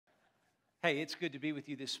Hey, it's good to be with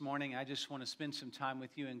you this morning. I just want to spend some time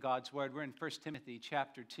with you in God's Word. We're in 1 Timothy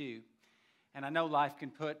chapter 2, and I know life can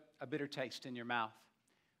put a bitter taste in your mouth,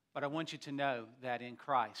 but I want you to know that in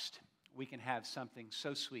Christ we can have something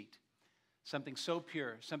so sweet, something so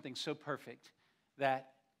pure, something so perfect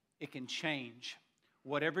that it can change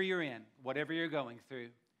whatever you're in, whatever you're going through.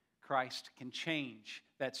 Christ can change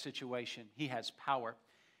that situation. He has power.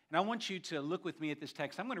 And I want you to look with me at this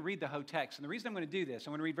text. I'm going to read the whole text. And the reason I'm going to do this,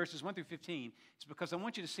 I'm going to read verses 1 through 15, is because I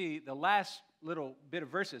want you to see the last little bit of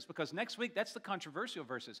verses. Because next week, that's the controversial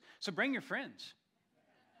verses. So bring your friends.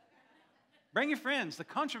 Bring your friends. The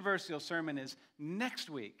controversial sermon is next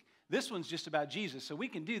week. This one's just about Jesus, so we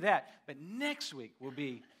can do that. But next week will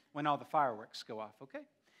be when all the fireworks go off, okay?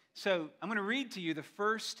 So I'm going to read to you the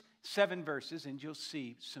first 7 verses, and you'll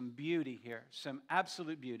see some beauty here, some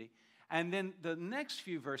absolute beauty. And then the next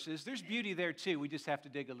few verses, there's beauty there too. We just have to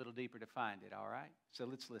dig a little deeper to find it, all right? So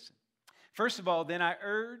let's listen. First of all, then I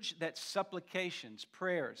urge that supplications,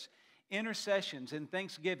 prayers, intercessions, and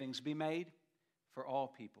thanksgivings be made for all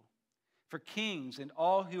people, for kings and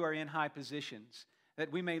all who are in high positions,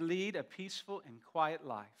 that we may lead a peaceful and quiet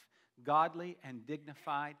life, godly and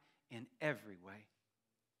dignified in every way.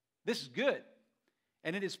 This is good.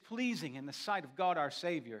 And it is pleasing in the sight of God our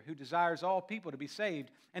Savior, who desires all people to be saved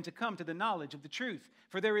and to come to the knowledge of the truth.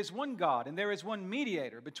 For there is one God, and there is one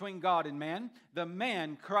mediator between God and man, the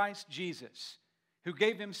man Christ Jesus, who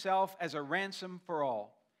gave himself as a ransom for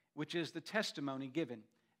all, which is the testimony given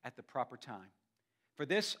at the proper time. For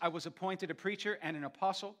this I was appointed a preacher and an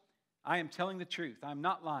apostle. I am telling the truth. I am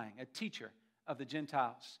not lying, a teacher of the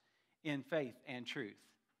Gentiles in faith and truth.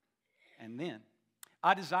 And then,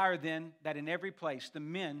 I desire then that in every place the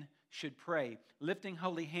men should pray, lifting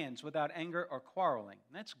holy hands without anger or quarreling.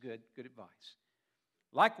 And that's good advice.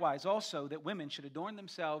 Likewise also that women should adorn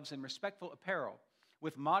themselves in respectful apparel,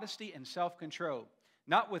 with modesty and self-control,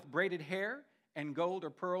 not with braided hair and gold or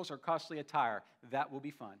pearls or costly attire. That will be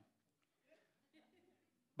fun.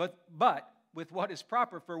 But with what is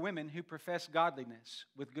proper for women who profess godliness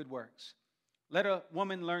with good works. Let a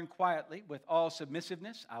woman learn quietly with all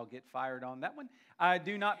submissiveness. I'll get fired on that one. I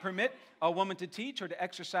do not permit a woman to teach or to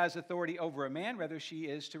exercise authority over a man. Rather, she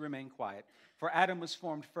is to remain quiet. For Adam was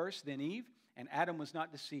formed first, then Eve, and Adam was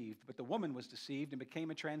not deceived, but the woman was deceived and became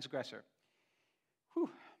a transgressor. Whew.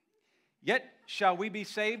 Yet shall we be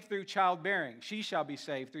saved through childbearing. She shall be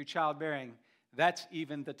saved through childbearing. That's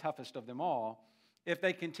even the toughest of them all. If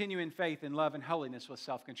they continue in faith and love and holiness with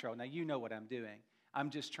self-control. Now, you know what I'm doing. I'm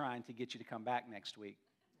just trying to get you to come back next week.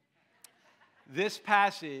 This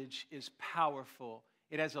passage is powerful.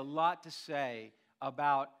 It has a lot to say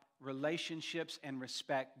about relationships and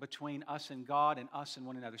respect between us and God and us and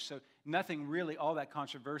one another. So nothing really all that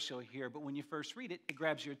controversial here, but when you first read it, it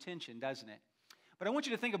grabs your attention, doesn't it? But I want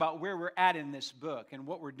you to think about where we're at in this book and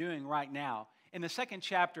what we're doing right now. In the second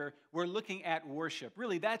chapter, we're looking at worship.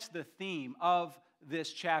 Really, that's the theme of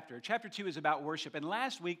this chapter. Chapter 2 is about worship. And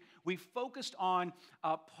last week, we focused on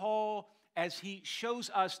Paul as he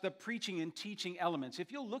shows us the preaching and teaching elements.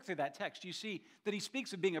 If you'll look through that text, you see that he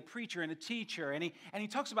speaks of being a preacher and a teacher, and he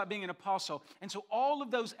talks about being an apostle. And so all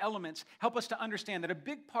of those elements help us to understand that a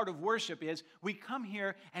big part of worship is we come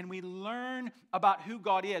here and we learn about who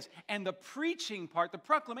God is. And the preaching part, the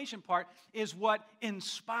proclamation part, is what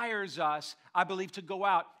inspires us, I believe, to go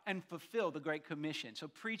out and fulfill the Great Commission. So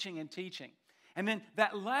preaching and teaching. And then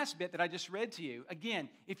that last bit that I just read to you, again,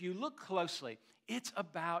 if you look closely, it's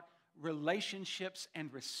about relationships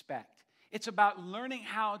and respect. It's about learning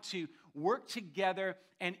how to work together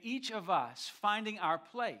and each of us finding our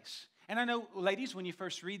place. And I know, ladies, when you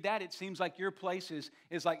first read that, it seems like your place is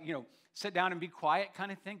like, sit down and be quiet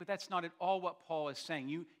kind of thing, but that's not at all what Paul is saying.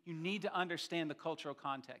 You need to understand the cultural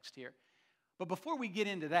context here. But before we get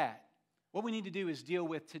into that, what we need to do is deal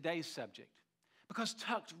with today's subject. Because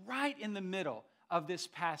tucked right in the middle of this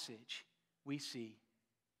passage, we see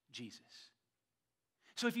Jesus.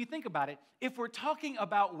 So if you think about it, if we're talking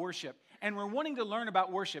about worship and we're wanting to learn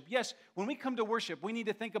about worship, yes, when we come to worship, we need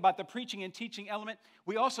to think about the preaching and teaching element.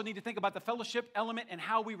 We also need to think about the fellowship element and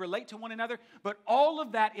how we relate to one another. But all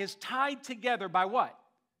of that is tied together by what?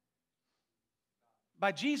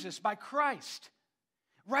 By Jesus, by Christ.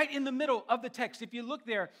 Right in the middle of the text, if you look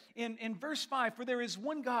there in verse 5, for there is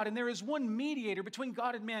one God and there is one mediator between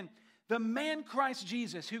God and men, the man Christ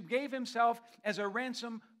Jesus, who gave himself as a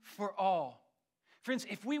ransom for all. Friends,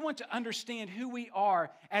 if we want to understand who we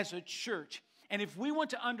are as a church, and if we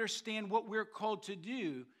want to understand what we're called to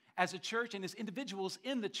do as a church and as individuals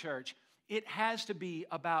in the church, it has to be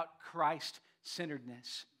about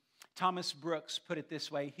Christ-centeredness. Thomas Brooks put it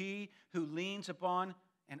this way: he who leans upon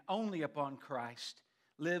and only upon Christ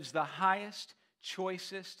lives the highest,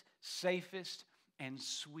 choicest, safest, and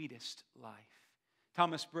sweetest life.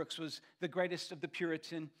 Thomas Brooks was the greatest of the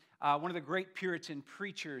one of the great Puritan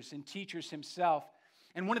preachers and teachers himself.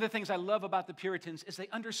 And one of the things I love about the Puritans is they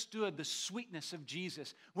understood the sweetness of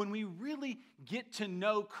Jesus. When we really get to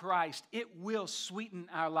know Christ, it will sweeten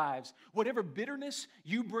our lives. Whatever bitterness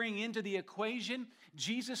you bring into the equation,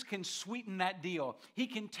 Jesus can sweeten that deal. He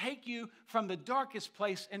can take you from the darkest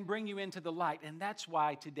place and bring you into the light. And that's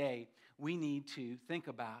why today we need to think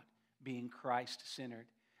about being Christ-centered.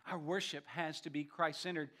 Our worship has to be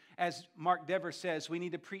Christ-centered. As Mark Dever says, we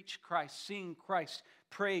need to preach Christ, sing Christ,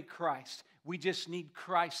 pray Christ. We just need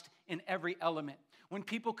Christ in every element. When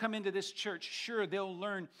people come into this church, sure, they'll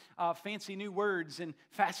learn fancy new words and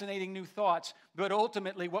fascinating new thoughts, but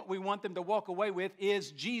ultimately what we want them to walk away with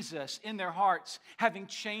is Jesus in their hearts, having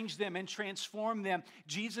changed them and transformed them.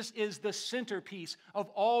 Jesus is the centerpiece of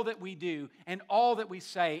all that we do and all that we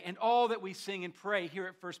say and all that we sing and pray here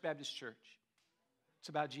at First Baptist Church. It's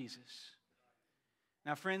about Jesus.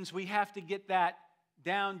 Now, friends, we have to get that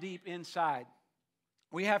down deep inside.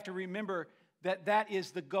 We have to remember that that is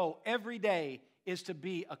the goal. Every day is to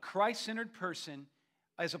be a Christ-centered person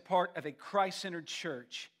as a part of a Christ-centered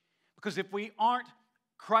church. Because if we aren't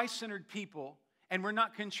Christ-centered people and we're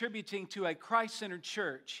not contributing to a Christ-centered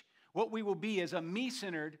church, what we will be is a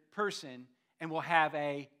me-centered person and we'll have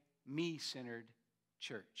a me-centered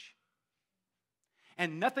church.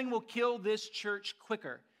 And nothing will kill this church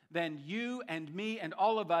quicker than you and me and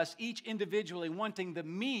all of us, each individually wanting the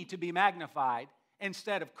me to be magnified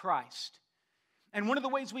instead of Christ. And one of the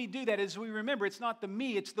ways we do that is we remember it's not the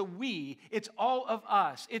me, it's the we. It's all of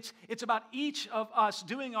us. It's about each of us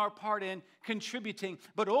doing our part in contributing.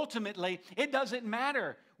 But ultimately, it doesn't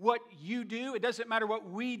matter what you do. It doesn't matter what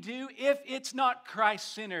we do. If it's not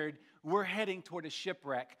Christ-centered, we're heading toward a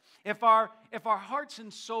shipwreck. If our hearts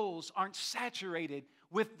and souls aren't saturated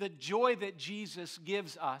with the joy that Jesus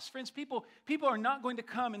gives us. Friends, people are not going to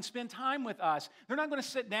come and spend time with us. They're not going to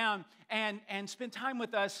sit down and spend time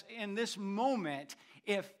with us in this moment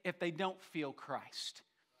if they don't feel Christ.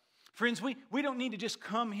 Friends, we don't need to just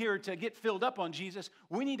come here to get filled up on Jesus.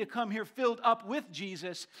 We need to come here filled up with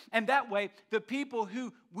Jesus. And that way, the people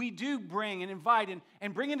who we do bring and invite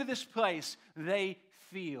and bring into this place, they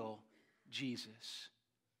feel Jesus,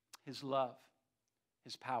 His love,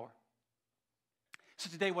 His power. So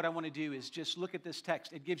today what I want to do is just look at this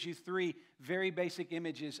text. It gives you three very basic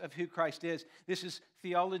images of who Christ is. This is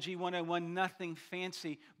Theology 101, nothing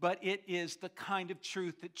fancy, but it is the kind of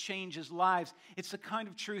truth that changes lives. It's the kind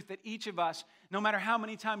of truth that each of us, no matter how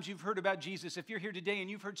many times you've heard about Jesus, if you're here today and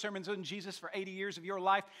you've heard sermons on Jesus for 80 years of your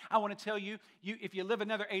life, I want to tell you, if you live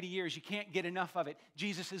another 80 years, you can't get enough of it.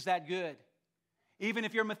 Jesus is that good. Even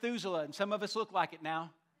if you're Methuselah, and some of us look like it now.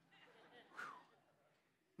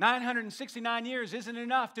 969 years isn't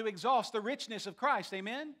enough to exhaust the richness of Christ,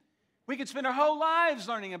 amen? We could spend our whole lives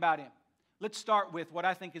learning about Him. Let's start with what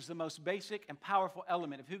I think is the most basic and powerful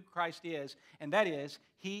element of who Christ is, and that is,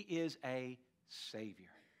 He is a Savior.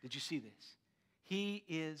 Did you see this? He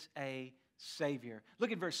is a Savior.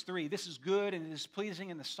 Look at verse 3. This is good and it is pleasing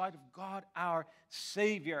in the sight of God our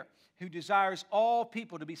Savior, who desires all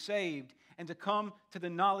people to be saved and to come to the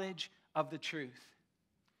knowledge of the truth.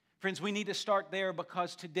 Friends, we need to start there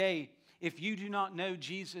because today, if you do not know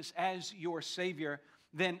Jesus as your Savior,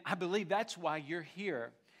 then I believe that's why you're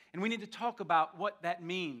here. And we need to talk about what that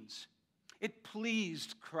means. It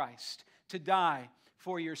pleased Christ to die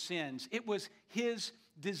for your sins. It was His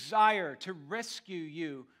desire to rescue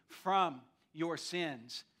you from your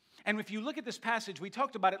sins. And if you look at this passage, we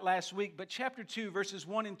talked about it last week, but chapter 2, verses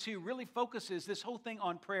 1 and 2 really focuses this whole thing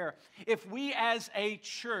on prayer. If we as a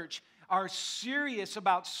church are serious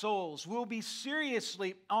about souls, we'll be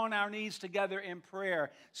seriously on our knees together in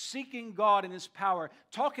prayer, seeking God and His power,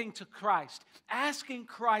 talking to Christ, asking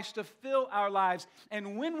Christ to fill our lives.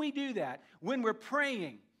 And when we do that, when we're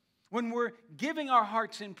praying, when we're giving our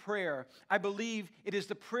hearts in prayer, I believe it is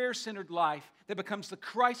the prayer-centered life that becomes the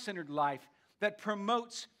Christ-centered life that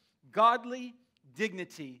promotes godly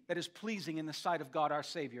dignity that is pleasing in the sight of God our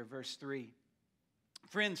Savior. Verse 3.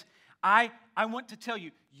 Friends, I want to tell you,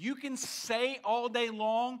 you can say all day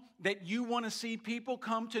long that you want to see people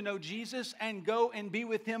come to know Jesus and go and be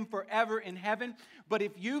with Him forever in heaven. But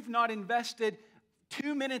if you've not invested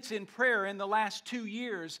 2 minutes in prayer in the last 2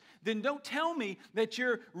 years, then don't tell me that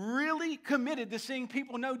you're really committed to seeing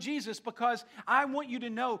people know Jesus, because I want you to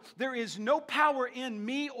know there is no power in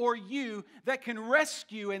me or you that can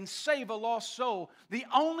rescue and save a lost soul. The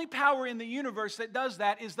only power in the universe that does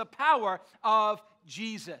that is the power of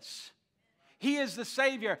Jesus. He is the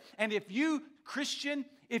Savior. And if you, Christian,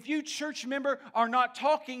 if you church member are not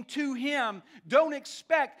talking to Him, don't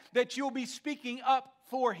expect that you'll be speaking up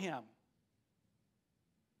for Him.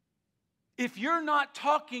 If you're not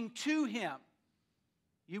talking to Him,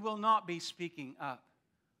 you will not be speaking up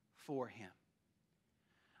for Him.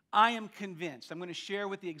 I am convinced, I'm going to share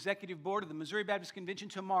with the executive board of the Missouri Baptist Convention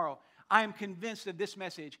tomorrow, I am convinced of this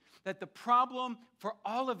message, that the problem for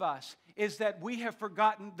all of us is that we have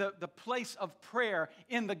forgotten the place of prayer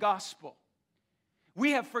in the gospel.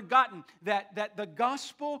 We have forgotten that the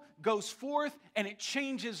gospel goes forth and it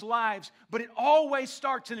changes lives, but it always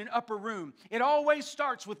starts in an upper room. It always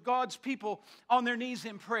starts with God's people on their knees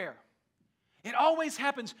in prayer. It always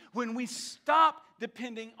happens when we stop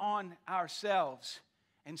depending on ourselves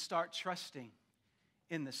and start trusting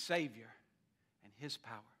in the Savior and His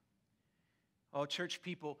power. Oh, church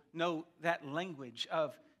people know that language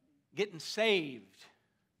of getting saved.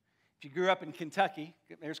 If you grew up in Kentucky,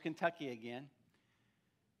 there's Kentucky again.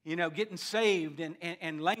 You know, getting saved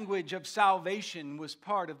and language of salvation was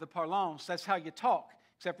part of the parlance. That's how you talk,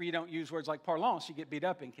 except for you don't use words like parlance. You get beat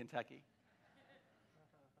up in Kentucky.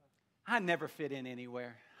 I never fit in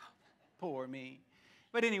anywhere. Poor me.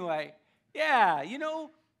 But anyway, yeah, you know,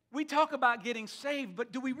 we talk about getting saved,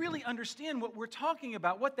 but do we really understand what we're talking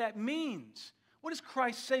about, what that means? What is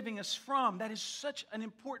Christ saving us from? That is such an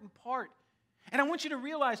important part. And I want you to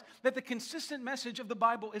realize that the consistent message of the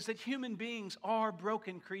Bible is that human beings are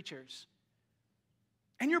broken creatures.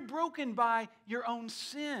 And you're broken by your own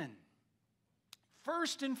sin.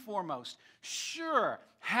 First and foremost, sure,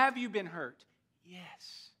 have you been hurt?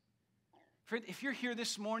 Yes. If you're here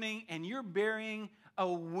this morning and you're bearing a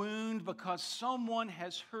wound because someone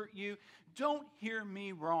has hurt you, don't hear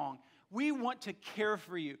me wrong. We want to care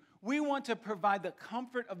for you. We want to provide the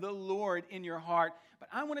comfort of the Lord in your heart. But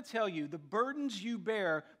I want to tell you, the burdens you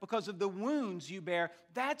bear because of the wounds you bear,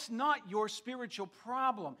 that's not your spiritual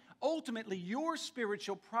problem. Ultimately, your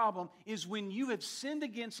spiritual problem is when you have sinned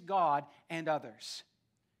against God and others.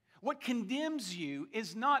 What condemns you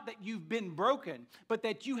is not that you've been broken, but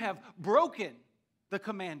that you have broken the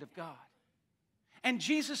command of God. And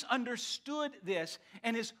Jesus understood this,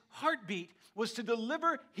 and His heartbeat was to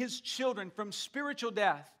deliver His children from spiritual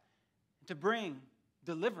death, to bring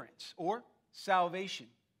deliverance or salvation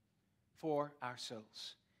for our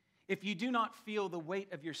souls. If you do not feel the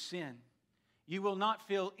weight of your sin, you will not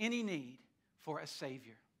feel any need for a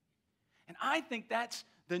Savior. And I think that's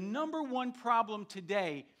the number one problem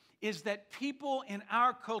today, is that people in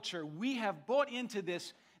our culture, we have bought into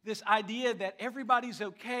this idea that everybody's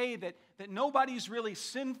okay, that nobody's really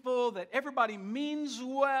sinful, that everybody means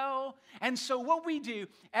well. And so what we do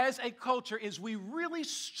as a culture is we really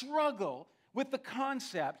struggle with the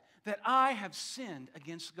concept that I have sinned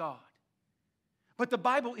against God. But the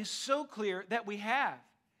Bible is so clear that we have.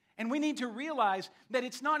 And we need to realize that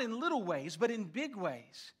it's not in little ways, but in big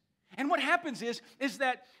ways. And what happens is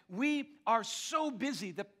that we are so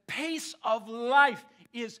busy. The pace of life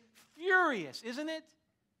is furious, isn't it?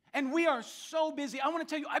 And we are so busy. I want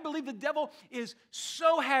to tell you, I believe the devil is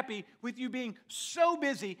so happy with you being so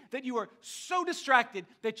busy that you are so distracted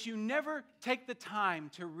that you never take the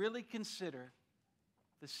time to really consider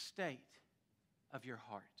the state of your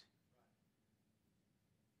heart.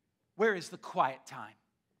 Where is the quiet time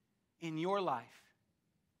in your life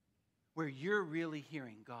where you're really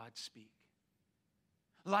hearing God speak?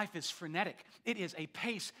 Life is frenetic. It is a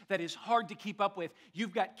pace that is hard to keep up with.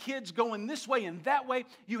 You've got kids going this way and that way.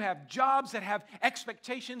 You have jobs that have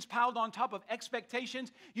expectations piled on top of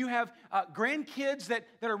expectations. You have grandkids that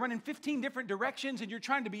are running 15 different directions, and you're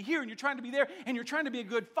trying to be here and you're trying to be there, and you're trying to be a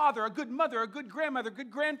good father, a good mother, a good grandmother, a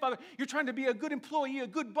good grandfather. You're trying to be a good employee, a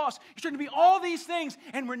good boss. You're trying to be all these things,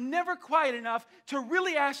 and we're never quiet enough to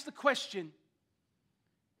really ask the question,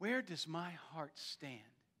 where does my heart stand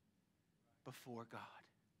before God?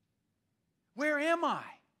 Where am I?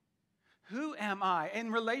 Who am I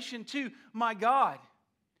in relation to my God?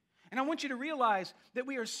 And I want you to realize that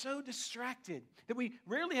we are so distracted that we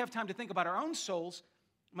rarely have time to think about our own souls,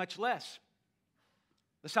 much less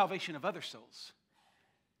the salvation of other souls.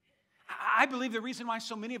 I believe the reason why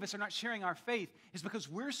so many of us are not sharing our faith is because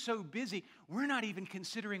we're so busy, we're not even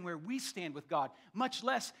considering where we stand with God, much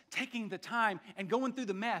less taking the time and going through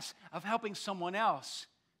the mess of helping someone else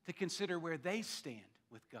to consider where they stand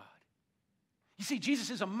with God. You see, Jesus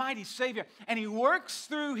is a mighty Savior, and He works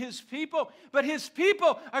through His people, but His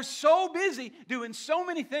people are so busy doing so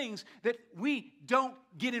many things that we don't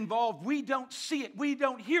get involved. We don't see it. We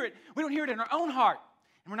don't hear it. We don't hear it in our own heart,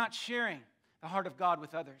 and we're not sharing the heart of God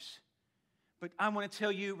with others. But I want to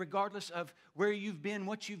tell you, regardless of where you've been,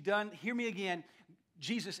 what you've done, hear me again.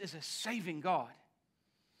 Jesus is a saving God.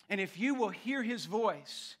 And if you will hear His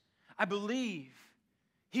voice, I believe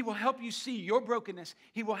He will help you see your brokenness.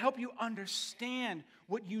 He will help you understand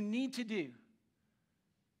what you need to do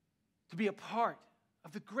to be a part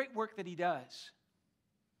of the great work that He does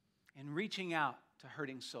in reaching out to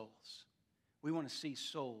hurting souls. We want to see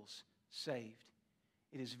souls saved.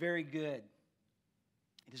 It is very good.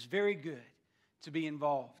 It is very good to be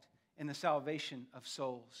involved in the salvation of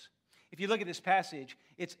souls. If you look at this passage,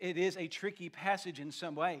 it is a tricky passage in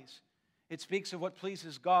some ways. It speaks of what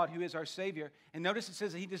pleases God, who is our Savior. And notice it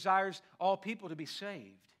says that He desires all people to be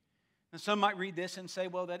saved. And some might read this and say,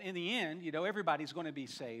 well, that in the end, everybody's going to be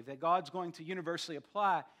saved, that God's going to universally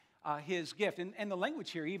apply His gift. And the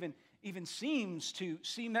language here even seems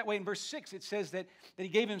that way. In verse 6, it says that He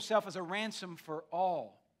gave Himself as a ransom for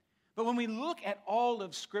all. But when we look at all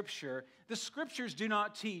of Scripture, the Scriptures do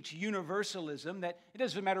not teach universalism, that it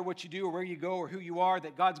doesn't matter what you do or where you go or who you are,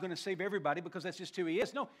 that God's going to save everybody because that's just who He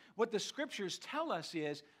is. No, what the Scriptures tell us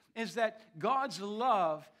is that God's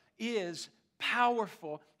love is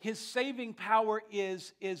powerful. His saving power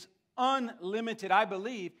is unlimited, I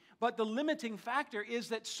believe. But the limiting factor is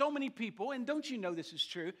that so many people, and don't you know this is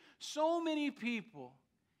true, so many people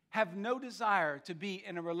have no desire to be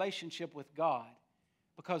in a relationship with God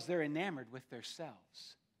because they're enamored with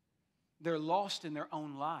themselves. They're lost in their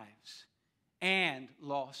own lives and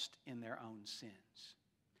lost in their own sins.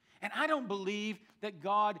 And I don't believe that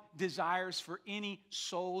God desires for any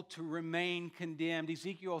soul to remain condemned.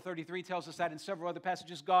 Ezekiel 33 tells us that in several other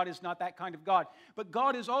passages. God is not that kind of God. But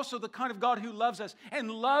God is also the kind of God who loves us.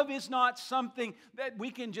 And love is not something that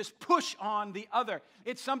we can just push on the other.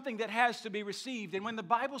 It's something that has to be received. And when the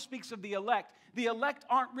Bible speaks of the elect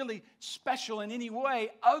aren't really special in any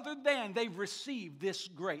way other than they've received this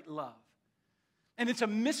great love. And it's a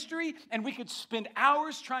mystery, and we could spend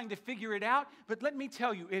hours trying to figure it out. But let me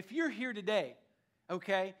tell you, if you're here today,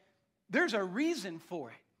 okay, there's a reason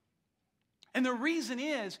for it. And the reason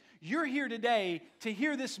is you're here today to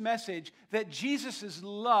hear this message that Jesus'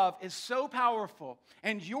 love is so powerful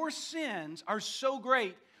and your sins are so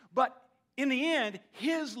great. But in the end,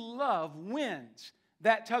 His love wins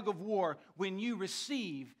that tug of war when you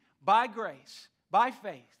receive by grace, by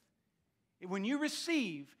faith. When you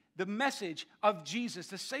receive the message of Jesus,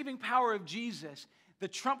 the saving power of Jesus, the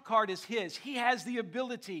trump card is His. He has the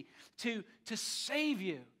ability to save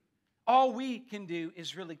you. All we can do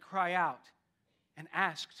is really cry out and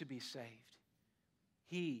ask to be saved.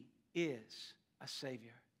 He is a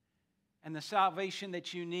Savior. And the salvation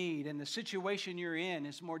that you need and the situation you're in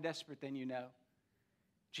is more desperate than you know.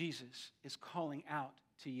 Jesus is calling out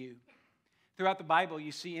to you. Throughout the Bible,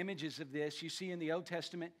 you see images of this. You see in the Old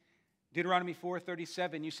Testament, Deuteronomy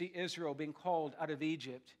 4:37, you see Israel being called out of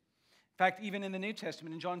Egypt. In fact, even in the New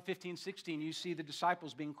Testament, in John 15:16, you see the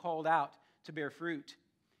disciples being called out to bear fruit.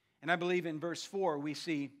 And I believe in verse 4, we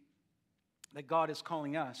see that God is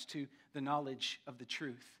calling us to the knowledge of the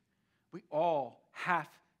truth. We all have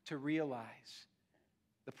to realize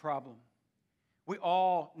the problem. We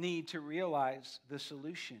all need to realize the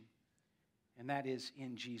solution, and that is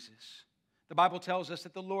in Jesus. The Bible tells us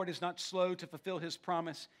that the Lord is not slow to fulfill His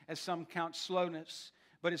promise, as some count slowness,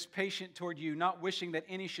 but is patient toward you, not wishing that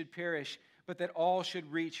any should perish, but that all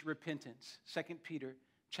should reach repentance. 2 Peter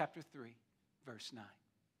chapter 3, verse 9.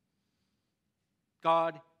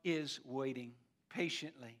 God is waiting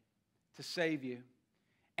patiently to save you.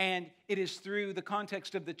 And it is through the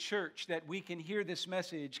context of the church that we can hear this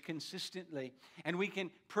message consistently. And we can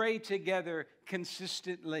pray together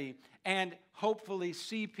consistently. And hopefully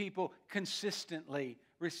see people consistently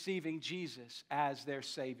receiving Jesus as their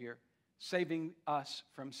Savior. Saving us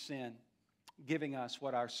from sin. Giving us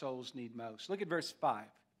what our souls need most. Look at verse 5.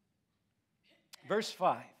 Verse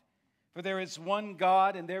 5. For there is one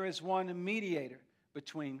God and there is one mediator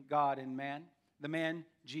between God and man. The man,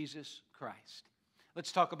 Jesus Christ.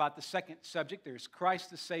 Let's talk about the second subject. There's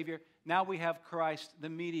Christ the Savior. Now we have Christ the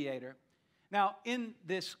mediator. Now, in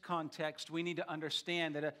this context, we need to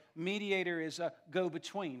understand that a mediator is a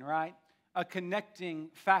go-between, right? A connecting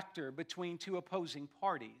factor between two opposing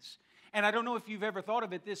parties. And I don't know if you've ever thought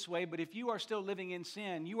of it this way, but if you are still living in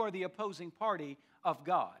sin, you are the opposing party of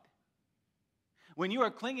God. When you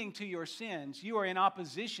are clinging to your sins, you are in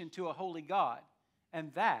opposition to a holy God.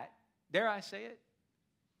 And that, dare I say it,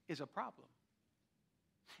 is a problem.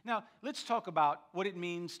 Now, let's talk about what it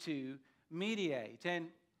means to mediate. And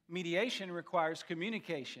mediation requires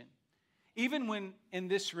communication. Even when in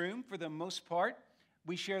this room, for the most part,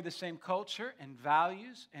 we share the same culture and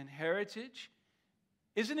values and heritage,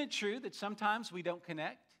 isn't it true that sometimes we don't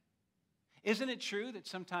connect? Isn't it true that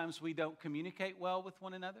sometimes we don't communicate well with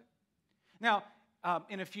one another? Now,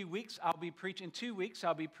 In a few weeks, I'll be preaching. In 2 weeks,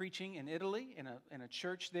 I'll be preaching in Italy in a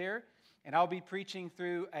church there. And I'll be preaching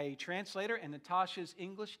through a translator. And Natasha's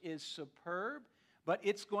English is superb. But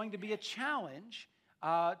it's going to be a challenge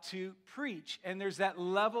to preach. And there's that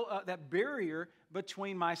level, that barrier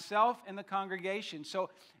between myself and the congregation.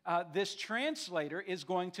 So this translator is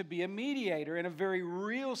going to be a mediator in a very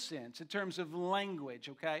real sense in terms of language,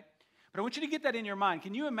 okay? But I want you to get that in your mind.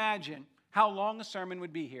 Can you imagine how long a sermon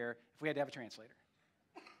would be here if we had to have a translator?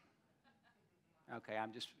 Okay,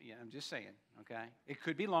 I'm just saying, okay? It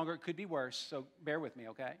could be longer, it could be worse, so bear with me,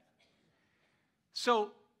 okay?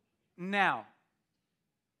 So now,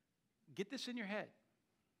 get this in your head.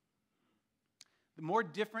 The more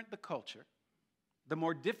different the culture, the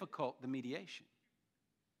more difficult the mediation.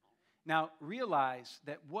 Now, realize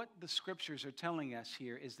that what the Scriptures are telling us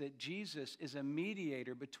here is that Jesus is a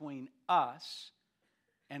mediator between us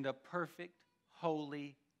and a perfect,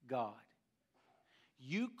 holy God.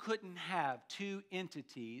 You couldn't have two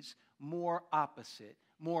entities more opposite,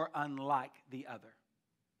 more unlike the other.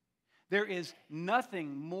 There is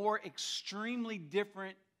nothing more extremely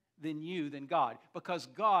different than God, because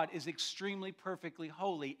God is extremely perfectly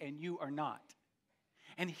holy and you are not.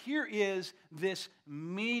 And here is this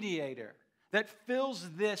mediator that fills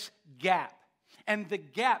this gap, and the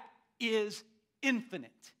gap is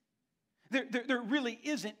infinite. There really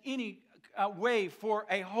isn't any way for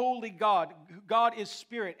a holy God. God is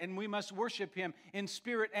spirit, and we must worship Him in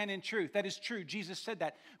spirit and in truth. That is true. Jesus said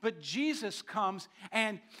that. But Jesus comes,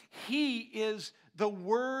 and He is the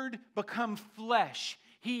Word become flesh.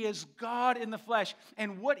 He is God in the flesh.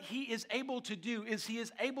 And what He is able to do is He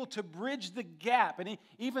is able to bridge the gap. And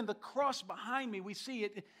even the cross behind me, we see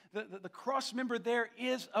it. The cross member there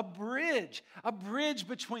is a bridge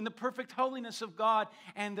between the perfect holiness of God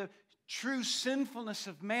and the true sinfulness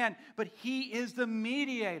of man. But He is the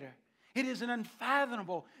mediator. It is an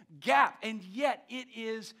unfathomable gap, and yet it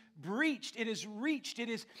is breached. It is reached. It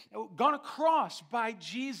is gone across by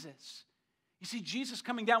Jesus. You see, Jesus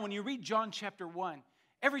coming down, when you read John chapter 1,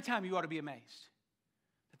 every time you ought to be amazed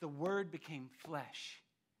that the Word became flesh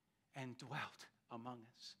and dwelt among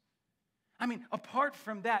us. I mean, apart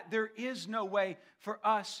from that, there is no way for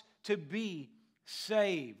us to be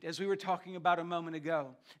saved, as we were talking about a moment ago.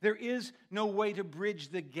 There is no way to bridge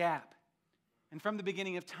the gap. And from the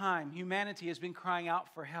beginning of time, humanity has been crying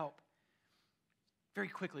out for help. Very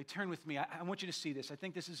quickly, turn with me. I want you to see this. I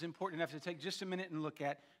think this is important enough to take just a minute and look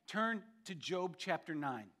at. Turn to Job chapter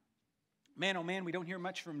 9. Man, oh man, we don't hear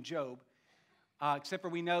much from Job, except for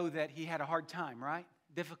we know that he had a hard time, right?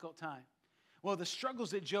 Difficult time. Well, the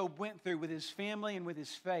struggles that Job went through with his family and with his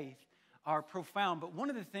faith are profound. But one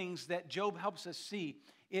of the things that Job helps us see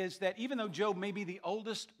is that even though Job may be the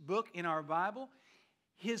oldest book in our Bible,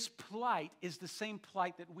 his plight is the same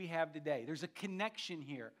plight that we have today. There's a connection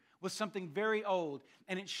here with something very old,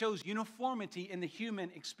 and it shows uniformity in the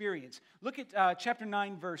human experience. Look at chapter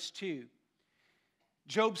 9, verse 2.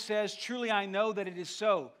 Job says, "Truly I know that it is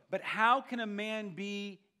so, but how can a man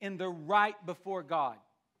be in the right before God?"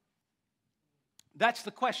 That's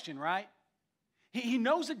the question, right? He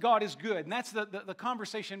knows that God is good, and that's the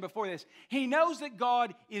conversation before this. He knows that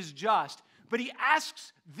God is just, but he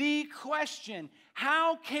asks the question,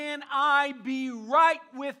 how can I be right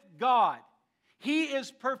with God? He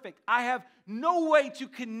is perfect. I have no way to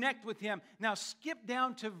connect with Him. Now skip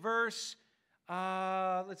down to verse,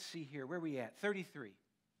 let's see here, where are we at? 33.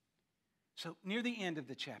 So near the end of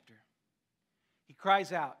the chapter, he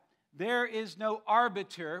cries out, "There is no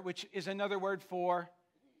arbiter," which is another word for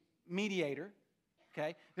mediator.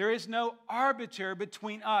 Okay? "There is no arbiter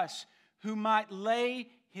between us who might lay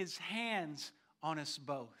his hands on us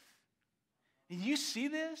both." And you see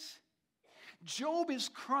this? Job is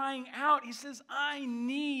crying out. He says, I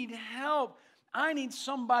need help. I need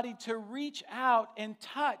somebody to reach out and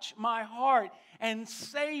touch my heart and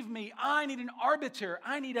save me. I need an arbiter.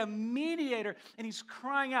 I need a mediator. And he's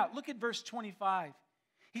crying out. Look at verse 25.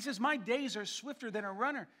 He says, "My days are swifter than a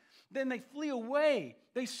runner. Then they flee away.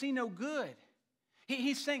 They see no good."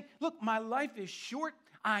 He's saying, look, my life is short.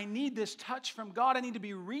 I need this touch from God. I need to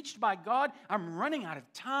be reached by God. I'm running out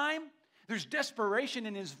of time. There's desperation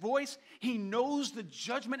in his voice. He knows the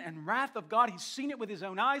judgment and wrath of God. He's seen it with his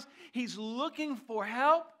own eyes. He's looking for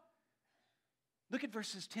help. Look at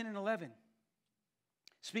verses 10 and 11.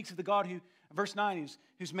 Speaks of the God who, verse 9,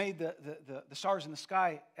 who's made the stars in the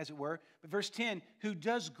sky, as it were. But verse 10, who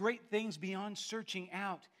does great things beyond searching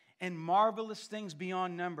out and marvelous things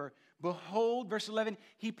beyond number. Behold, verse 11,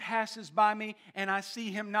 he passes by me and I see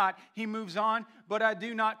him not. He moves on, but I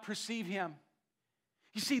do not perceive him.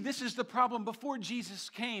 You see, this is the problem. Before Jesus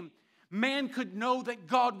came, Man could know that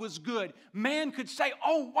God was good. Man could say,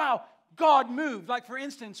 oh, wow, God moved. Like, for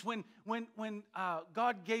instance, when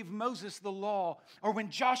God gave Moses the law, or when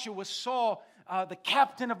Joshua saw the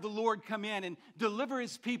captain of the Lord come in and deliver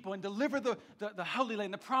his people and deliver the Holy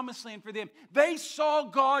Land, the promised land for them, they saw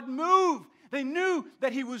God move. They knew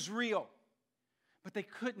that he was real, but they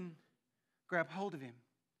couldn't grab hold of him.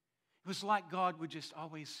 It was like God would just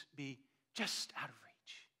always be just out of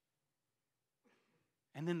reach.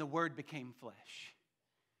 And then the Word became flesh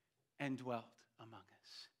and dwelt among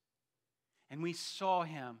us. And we saw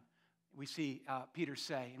him, we see Peter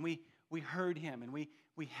say, and we heard him, and we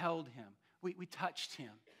held him, we touched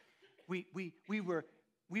him. We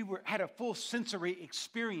had a full sensory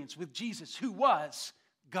experience with Jesus, who was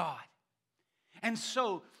God. And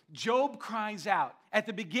so Job cries out at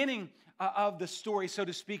the beginning of the story, so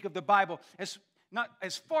to speak, of the Bible, not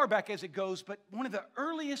as far back as it goes, but one of the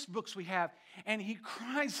earliest books we have, and he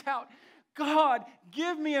cries out, God,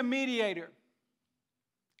 give me a mediator.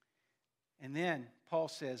 And then Paul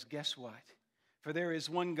says, guess what? For there is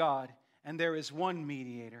one God, and there is one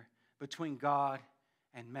mediator between God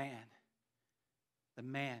and man, the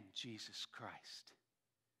man, Jesus Christ.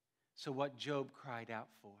 So what Job cried out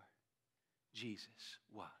for, Jesus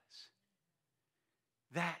was.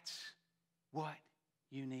 That's what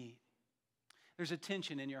you need. There's a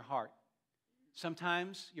tension in your heart.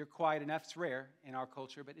 Sometimes you're quiet enough. It's rare in our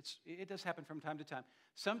culture, but it does happen from time to time.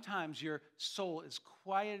 Sometimes your soul is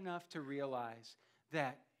quiet enough to realize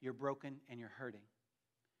that you're broken and you're hurting.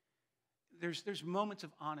 There's moments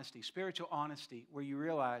of honesty, spiritual honesty, where you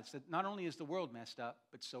realize that not only is the world messed up,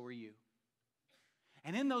 but so are you.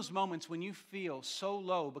 And in those moments when you feel so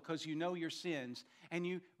low because you know your sins, and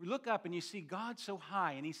you look up and you see God so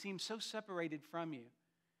high and he seems so separated from you,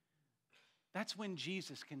 that's when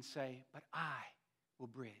Jesus can say, but I will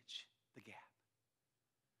bridge the gap.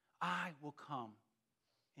 I will come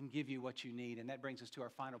and give you what you need. And that brings us to our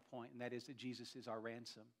final point, and that is that Jesus is our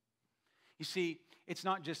ransom. You see, it's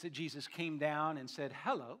not just that Jesus came down and said,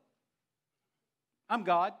 hello, I'm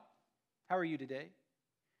God. How are you today?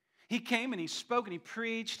 He came and he spoke and he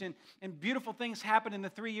preached, and beautiful things happened in the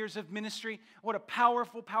 3 years of ministry. What a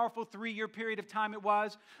powerful, powerful 3-year period of time it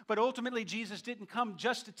was. But ultimately, Jesus didn't come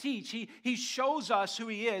just to teach. He shows us who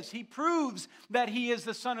he is. He proves that he is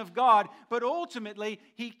the Son of God. But ultimately,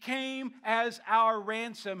 he came as our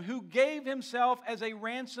ransom, who gave himself as a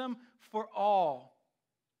ransom for all.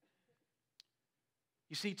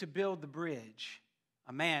 You see, to build the bridge,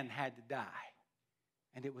 a man had to die.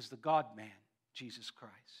 And it was the God-man, Jesus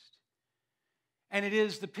Christ. And it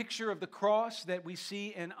is the picture of the cross that we see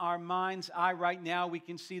in our mind's eye right now. We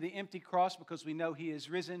can see the empty cross because we know he is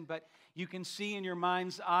risen. But you can see in your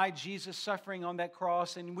mind's eye Jesus suffering on that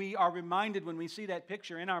cross. And we are reminded when we see that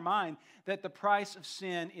picture in our mind that the price of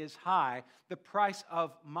sin is high. The price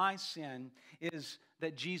of my sin is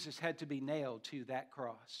that Jesus had to be nailed to that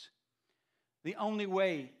cross. The only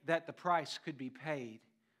way that the price could be paid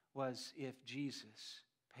was if Jesus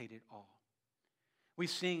paid it all. We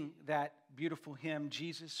sing that beautiful hymn,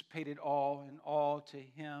 Jesus paid it all, and all to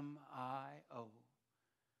him I owe.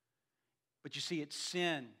 But you see, it's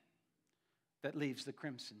sin that leaves the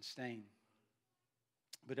crimson stain.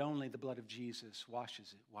 But only the blood of Jesus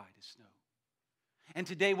washes it white as snow. And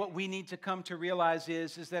today what we need to come to realize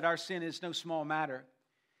is that our sin is no small matter.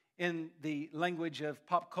 In the language of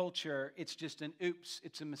pop culture, it's just an oops,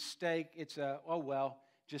 it's a mistake, it's oh well,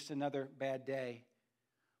 just another bad day.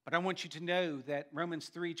 But I want you to know that Romans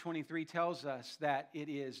 3:23 tells us that it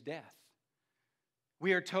is death.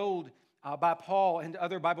 We are told by Paul and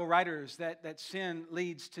other Bible writers that sin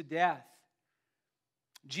leads to death.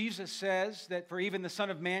 Jesus says that for even the Son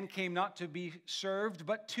of Man came not to be served,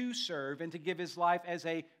 but to serve and to give his life as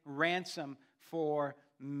a ransom for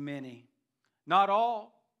many. Not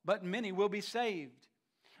all, but many will be saved.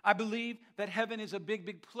 I believe that heaven is a big,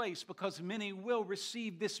 big place because many will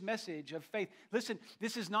receive this message of faith. Listen,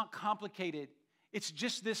 this is not complicated. It's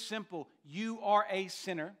just this simple. You are a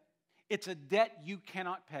sinner. It's a debt you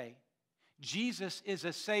cannot pay. Jesus is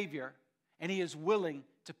a Savior, and he is willing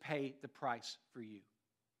to pay the price for you.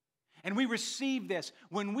 And we receive this.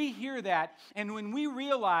 When we hear that, and when we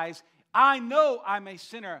realize, I know I'm a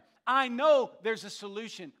sinner, I know there's a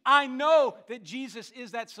solution. I know that Jesus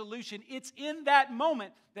is that solution. It's in that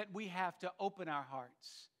moment that we have to open our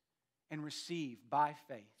hearts and receive by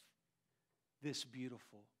faith this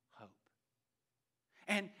beautiful hope.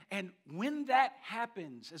 And when that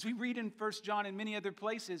happens, as we read in 1 John and many other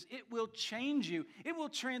places, it will change you. It will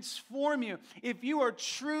transform you. If you are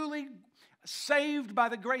truly saved by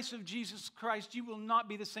the grace of Jesus Christ, you will not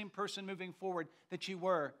be the same person moving forward that you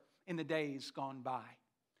were in the days gone by.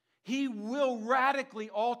 He will radically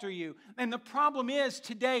alter you. And the problem is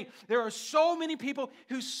today, there are so many people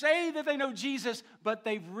who say that they know Jesus, but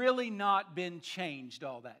they've really not been changed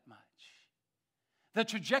all that much. The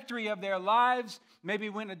trajectory of their lives maybe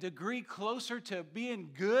went a degree closer to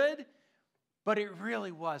being good, but it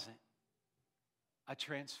really wasn't a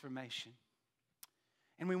transformation.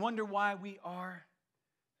 And we wonder why we are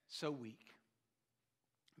so weak.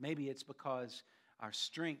 Maybe it's because our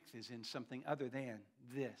strength is in something other than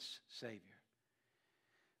this Savior.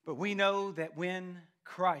 But we know that when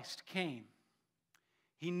Christ came,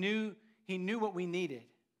 He knew what we needed.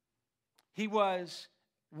 He was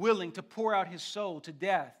willing to pour out His soul to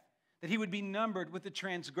death, that He would be numbered with the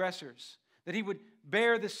transgressors, that He would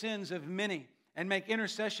bear the sins of many and make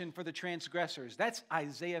intercession for the transgressors. That's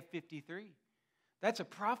Isaiah 53. That's a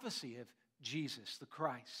prophecy of Jesus, the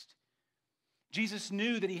Christ. Jesus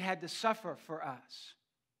knew that He had to suffer for us.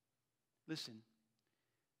 Listen,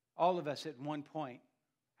 all of us at one point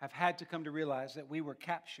have had to come to realize that we were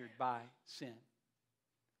captured by sin.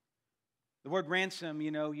 The word ransom,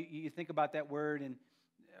 you think about that word, and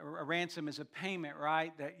a ransom is a payment,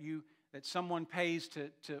 right? That someone pays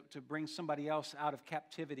to bring somebody else out of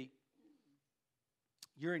captivity.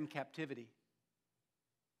 You're in captivity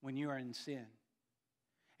when you are in sin.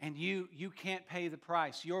 And you can't pay the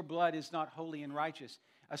price. Your blood is not holy and righteous.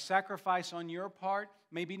 A sacrifice on your part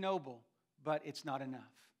may be noble, but it's not enough.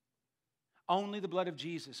 Only the blood of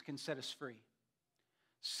Jesus can set us free.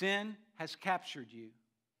 Sin has captured you.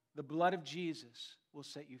 The blood of Jesus will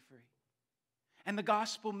set you free. And the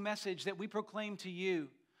gospel message that we proclaim to you,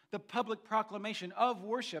 the public proclamation of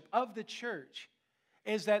worship of the church,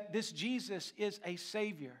 is that this Jesus is a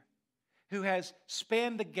Savior who has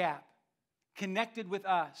spanned the gap, connected with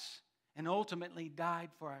us, and ultimately died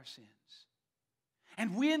for our sins.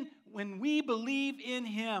 And when we believe in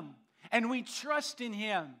Him and we trust in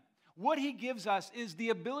Him, what He gives us is the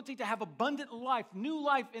ability to have abundant life, new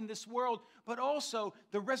life in this world, but also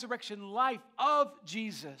the resurrection life of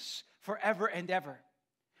Jesus forever and ever.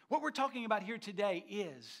 What we're talking about here today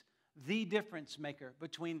is the difference maker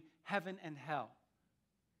between heaven and hell,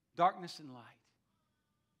 darkness and light.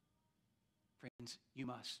 Friends, you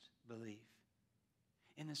must believe.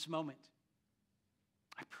 In this moment,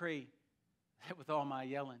 I pray that with all my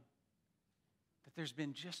yelling, that there's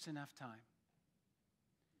been just enough time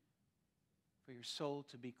for your soul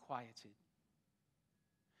to be quieted,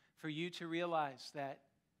 for you to realize that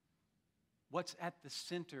what's at the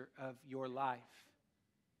center of your life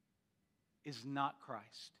is not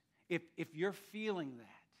Christ. If you're feeling that,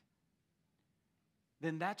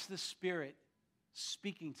 then that's the Spirit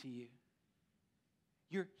speaking to you.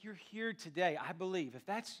 You're here today, I believe. If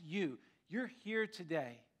that's you, you're here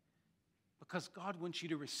today because God wants you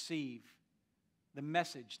to receive the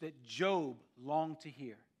message that Job longed to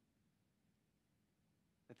hear,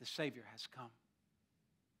 that the Savior has come.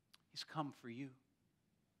 He's come for you.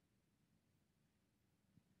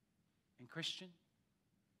 And Christian,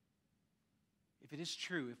 if it is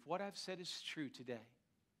true, if what I've said is true today,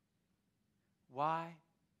 why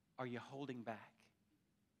are you holding back?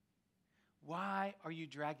 Why are you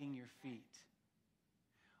dragging your feet?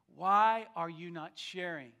 Why are you not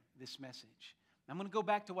sharing this message? I'm going to go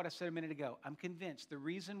back to what I said a minute ago. I'm convinced the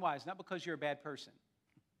reason why is not because you're a bad person.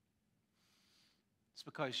 It's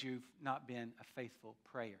because you've not been a faithful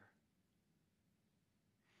prayer.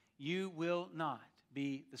 You will not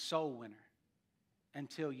be the soul winner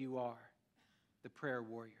until you are the prayer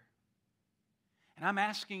warrior. And I'm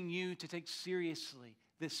asking you to take seriously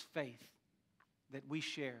this faith that we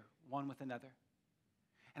share one with another.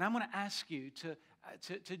 And I'm going to ask you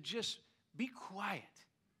to just be quiet.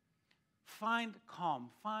 Find calm.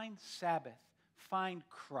 Find Sabbath. Find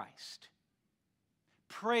Christ.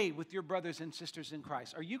 Pray with your brothers and sisters in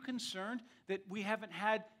Christ. Are you concerned that we haven't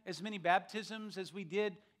had as many baptisms as we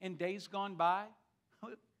did in days gone by?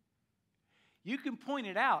 You can point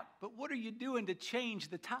it out, but what are you doing to change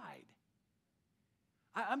the tide?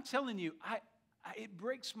 I'm telling you, it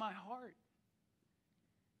breaks my heart.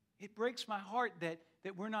 It breaks my heart that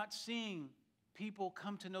we're not seeing people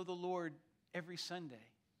come to know the Lord every Sunday.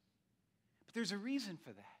 But there's a reason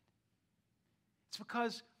for that. It's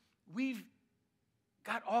because we've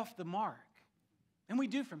got off the mark. And we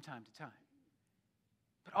do from time to time.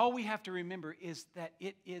 But all we have to remember is that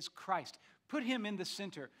it is Christ. Put Him in the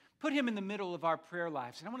center. Put Him in the middle of our prayer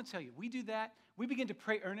lives. And I want to tell you, we do that. We begin to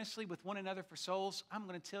pray earnestly with one another for souls. I'm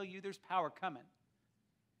going to tell you there's power coming.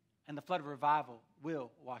 And the flood of revival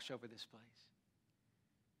will wash over this place.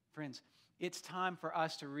 Friends, it's time for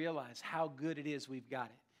us to realize how good it is we've got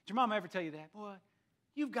it. Did your mom ever tell you that? Boy,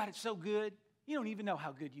 you've got it so good, you don't even know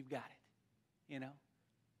how good you've got it. You know?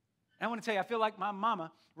 And I want to tell you, I feel like my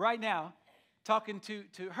mama right now talking to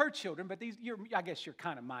her children, but I guess you're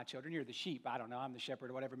kind of my children. You're the sheep. I don't know. I'm the shepherd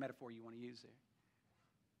or whatever metaphor you want to use there.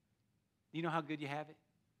 Do you know how good you have it?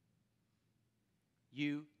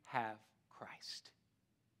 You have Christ.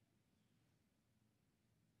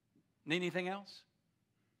 Need anything else?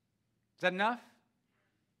 Is that enough?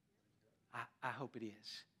 I hope it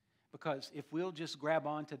is. Because if we'll just grab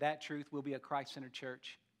on to that truth, we'll be a Christ-centered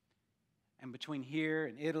church. And between here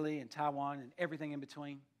and Italy and Taiwan and everything in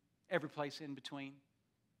between, every place in between,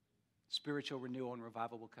 spiritual renewal and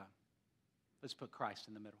revival will come. Let's put Christ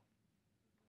in the middle.